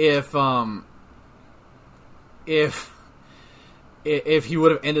if he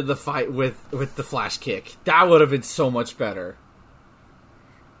would have ended the fight with the flash kick. That would have been so much better.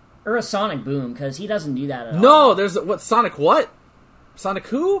 Or a Sonic Boom, because he doesn't do that at all. No, there's Sonic what? Sonic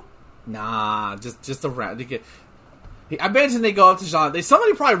who? Nah, just a round. I imagine they go up to Jean.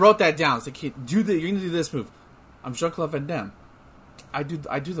 Somebody probably wrote that down. It's like, hey, you're gonna do this move. I'm Jean-Claude Van Damme. I do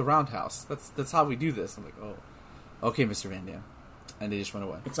the roundhouse. That's how we do this. I'm like, oh, okay, Mr. Van Damme. And they just went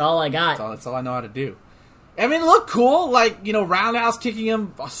away. It's all I got. That's all I know how to do. I mean, it looked cool. Like, roundhouse kicking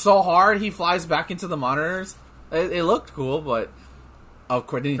him so hard he flies back into the monitors. It looked cool, but of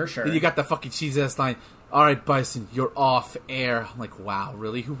course, for sure. Then you got the fucking cheesy ass line. All right, Bison, you're off air. I'm like, wow,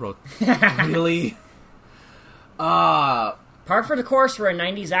 really? Who wrote? Really? Par for the course for a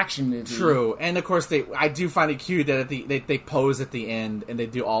 90s action movie. True. And of course, I do find it cute that they pose at the end and they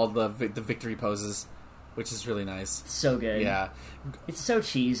do all the victory poses, which is really nice. It's so good. Yeah. It's so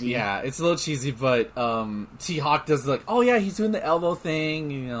cheesy. Yeah, it's a little cheesy, but T-Hawk does oh yeah, he's doing the elbow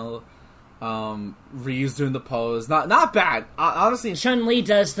thing, Ryu's doing the pose. Not bad. Honestly, Chun-Li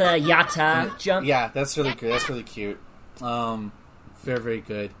does the Yata jump. Yeah, that's really good. That's really cute. Very, very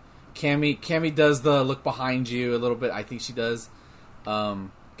good. Cammy does the look behind you a little bit. I think she does.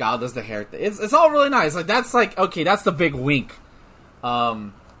 Guile does the hair thing. It's all really nice. Like, that's okay, that's the big wink.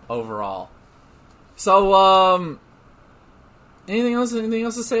 Overall. So, anything else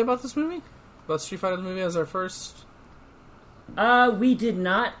to say about this movie? About Street Fighter the movie as our first? We did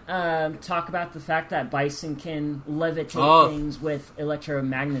not talk about the fact that Bison can levitate things with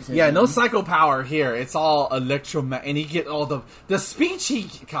electromagnetism. Yeah, no psycho power here. It's all and he get all the speech he...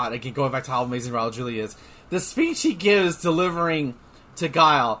 God, again, going back to how amazing Raul Julia is. The speech he gives delivering to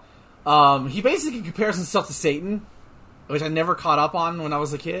Guile, he basically compares himself to Satan, which I never caught up on when I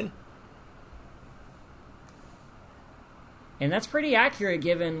was a kid. And that's pretty accurate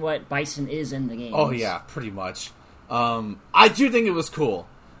given what Bison is in the game. Oh, yeah, pretty much. I do think it was cool.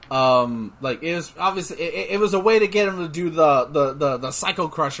 Like, it was obviously it was a way to get him to do the Psycho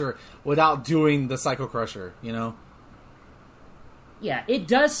Crusher without doing the Psycho Crusher, you know? Yeah, it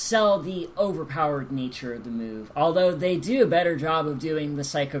does sell the overpowered nature of the move, although they do a better job of doing the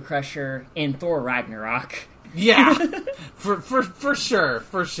Psycho Crusher in Thor Ragnarok. Yeah, for sure,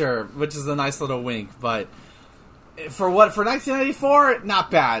 which is a nice little wink, but for 1994,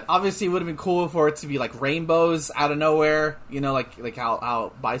 not bad. Obviously, it would have been cool for it to be like rainbows out of nowhere, you know, like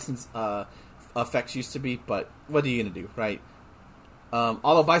how Bison's effects used to be. But what are you gonna do, right?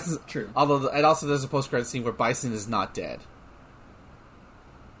 Although Bison's true. And also there's a post-credit scene where Bison is not dead.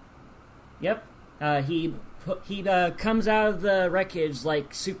 Yep, he comes out of the wreckage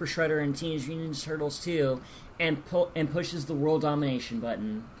like Super Shredder and Teenage Mutant Ninja Turtles 2, and pushes the world domination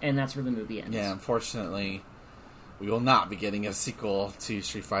button, and that's where the movie ends. Yeah, unfortunately, we will not be getting a sequel to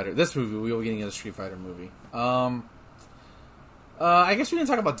Street Fighter. This movie, we will be getting a Street Fighter movie. I guess we didn't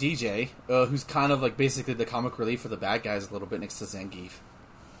talk about DJ, who's kind of like basically the comic relief for the bad guys a little bit next to Zangief.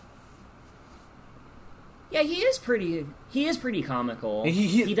 Yeah, he is pretty comical.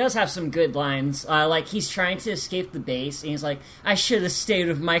 He does have some good lines. Like, he's trying to escape the base, and he's like, I should have stayed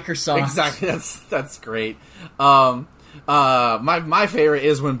with Microsoft. Exactly, that's great. My favorite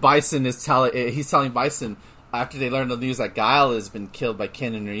is when Bison is telling Bison, after they learn the news that Guile has been killed by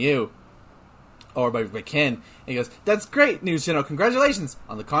Ken and Ryu, or by Ken, and he goes, "That's great news, congratulations.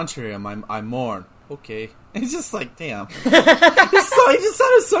 On the contrary, I mourn." Okay. And it's just like, damn. He just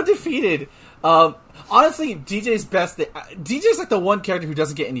sounded so defeated. Honestly, DJ's best. DJ's like the one character who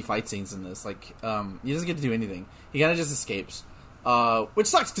doesn't get any fight scenes in this. Like, he doesn't get to do anything. He kind of just escapes, which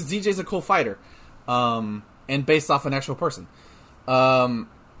sucks because DJ's a cool fighter, and based off an actual person. Yeah,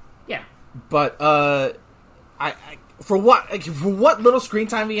 but for what little screen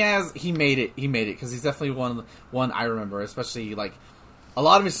time he has, he made it because he's definitely one I remember, especially like. A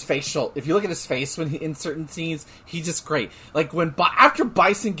lot of his facial, if you look at his face in certain scenes, he's just great. Like after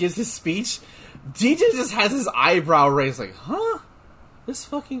Bison gives his speech, DJ just has his eyebrow raised, like, huh? This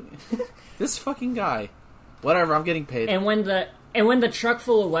fucking guy. Whatever, I'm getting paid. And when the truck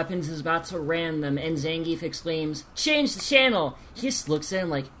full of weapons is about to ram them, and Zangief exclaims, "Change the channel!" He just looks at him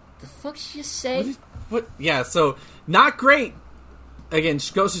like, "The fuck did you just say?" What? Yeah, so not great. Again,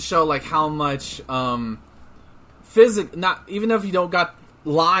 goes to show like how much not even if you don't got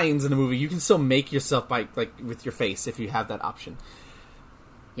lines in the movie, you can still make yourself with your face if you have that option.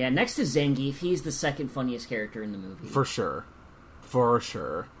 Yeah, next to Zangief, he's the second funniest character in the movie. For sure.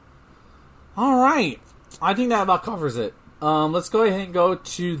 Alright. I think that about covers it. Let's go ahead and go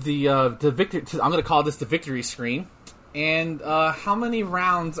to the victory. I'm going to call this the victory screen. And how many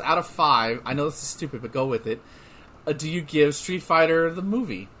rounds out of 5, I know this is stupid, but go with it, do you give Street Fighter the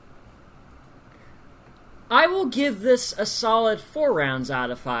movie? I will give this a solid 4 rounds out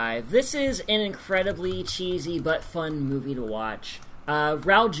of 5. This is an incredibly cheesy but fun movie to watch.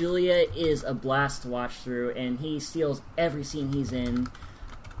 Raul Julia is a blast to watch through, and he steals every scene he's in.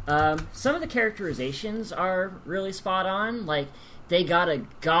 Some of the characterizations are really spot on. Like, they got a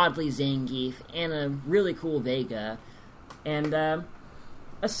godly Zangief and a really cool Vega. And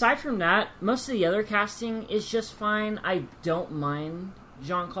aside from that, most of the other casting is just fine. I don't mind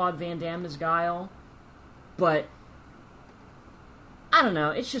Jean-Claude Van Damme as Guile. But I don't know,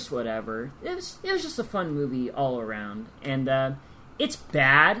 it's just whatever. It was just a fun movie all around. And it's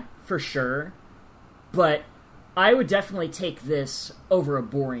bad, for sure, but I would definitely take this over a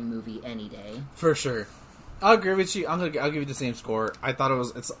boring movie any day. For sure. I'll agree with you. I'll give you the same score. I thought it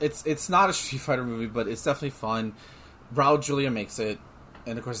was... It's not a Street Fighter movie, but it's definitely fun. Raul Julia makes it,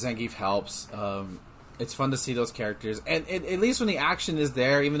 and of course Zangief helps. It's fun to see those characters. And at least when the action is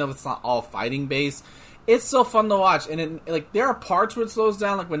there, even though it's not all fighting-based... It's so fun to watch, and there are parts where it slows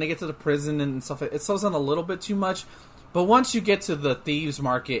down, like when they get to the prison and stuff. It slows down a little bit too much, but once you get to the thieves'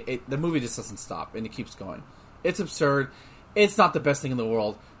 market, the movie just doesn't stop, and it keeps going. It's absurd. It's not the best thing in the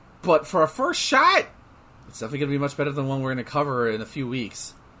world, but for a first shot, it's definitely going to be much better than one we're going to cover in a few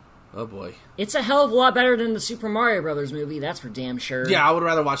weeks. Oh boy, it's a hell of a lot better than the Super Mario Brothers movie. That's for damn sure. Yeah, I would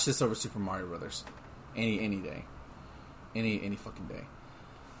rather watch this over Super Mario Brothers any day, any fucking day.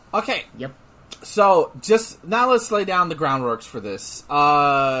 Okay. Yep. So, just now, let's lay down the groundworks for this.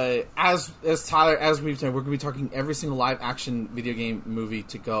 As Tyler, as we've said, we're going to be talking every single live action video game movie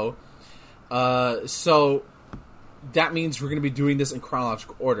to go. So that means we're going to be doing this in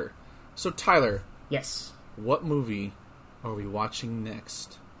chronological order. So, Tyler, Yes. what movie are we watching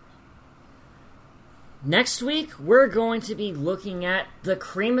next? Next week, we're going to be looking at the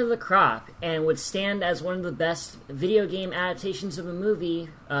cream of the crop and would stand as one of the best video game adaptations of a movie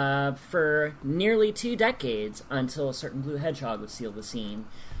for nearly 2 decades until a certain blue hedgehog would seal the scene.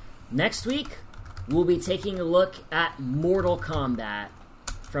 Next week, we'll be taking a look at Mortal Kombat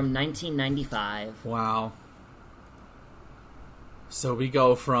from 1995. Wow. So we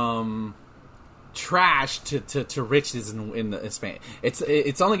go from trash to riches in the Spain.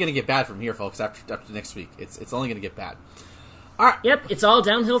 It's only going to get bad from here, folks. After next week, it's only going to get bad. All right. Yep, it's all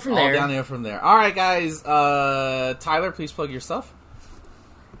downhill from there. All downhill from there. All right, guys. Tyler, please plug yourself.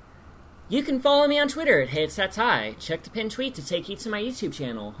 You can follow me on Twitter at HeyIt'sThatTy. Check the pinned tweet to take you to my YouTube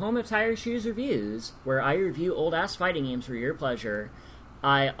channel, Home of Tire Shoes Reviews, where I review old-ass fighting games for your pleasure.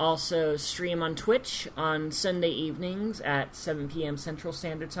 I also stream on Twitch on Sunday evenings at 7 p.m. Central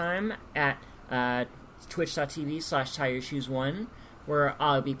Standard Time at twitch.tv/TireShoes1, where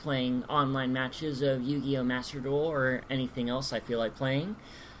I'll be playing online matches of Yu-Gi-Oh! Master Duel or anything else I feel like playing.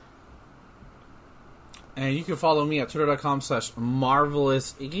 And you can follow me at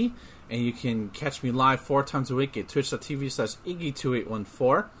twitter.com/marvelousiggy, and you can catch me live 4 times a week at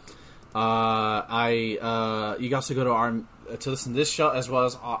twitch.tv/iggy2814. You can also go to to listen to this show as well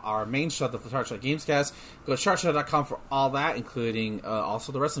as our main show, the Chartshot Gamescast. Go to chartshot.com for all that, including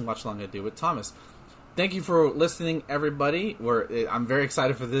also the wrestling watch along I do with Thomas. Thank you for listening, everybody. I'm very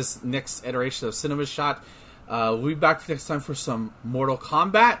excited for this next iteration of Cinema Shot. We'll be back next time for some Mortal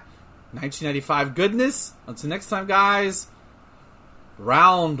Kombat 1995 goodness. Until next time, guys.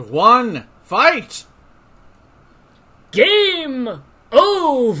 Round 1, fight! Game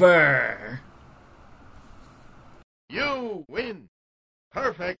over! You win.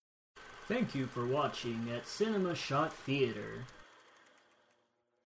 Perfect. Thank you for watching at Cinema Shot Theater.